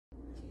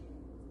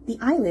The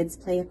eyelids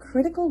play a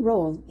critical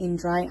role in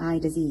dry eye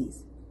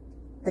disease.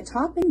 The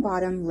top and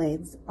bottom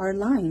lids are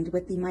lined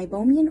with the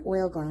Meibomian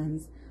oil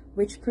glands,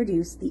 which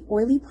produce the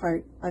oily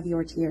part of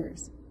your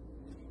tears.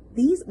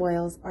 These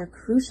oils are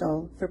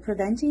crucial for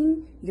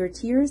preventing your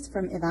tears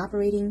from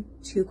evaporating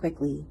too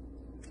quickly.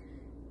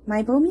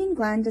 Meibomian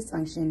gland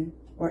dysfunction,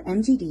 or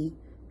MGD,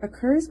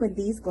 occurs when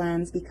these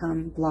glands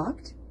become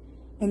blocked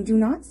and do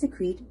not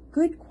secrete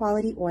good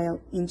quality oil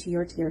into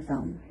your tear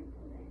film.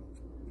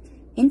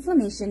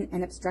 Inflammation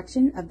and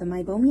obstruction of the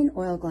Meibomian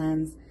oil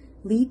glands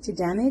lead to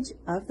damage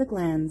of the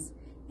glands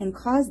and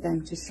cause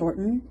them to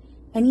shorten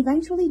and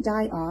eventually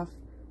die off,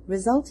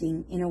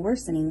 resulting in a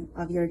worsening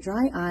of your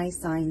dry eye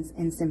signs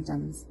and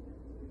symptoms.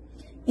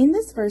 In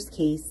this first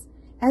case,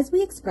 as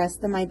we express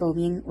the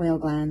Meibomian oil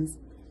glands,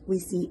 we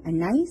see a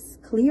nice,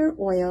 clear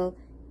oil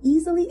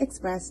easily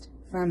expressed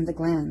from the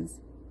glands.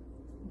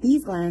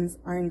 These glands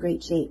are in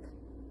great shape.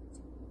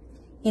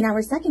 In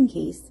our second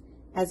case,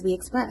 as we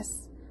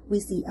express, we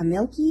see a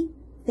milky,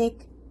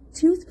 thick,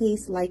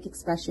 toothpaste-like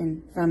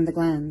expression from the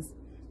glands,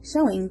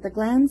 showing the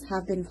glands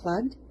have been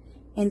plugged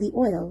and the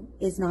oil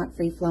is not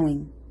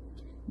free-flowing.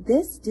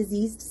 This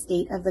diseased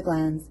state of the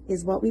glands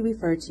is what we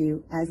refer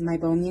to as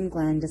Meibomian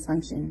gland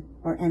dysfunction,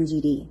 or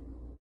MGD.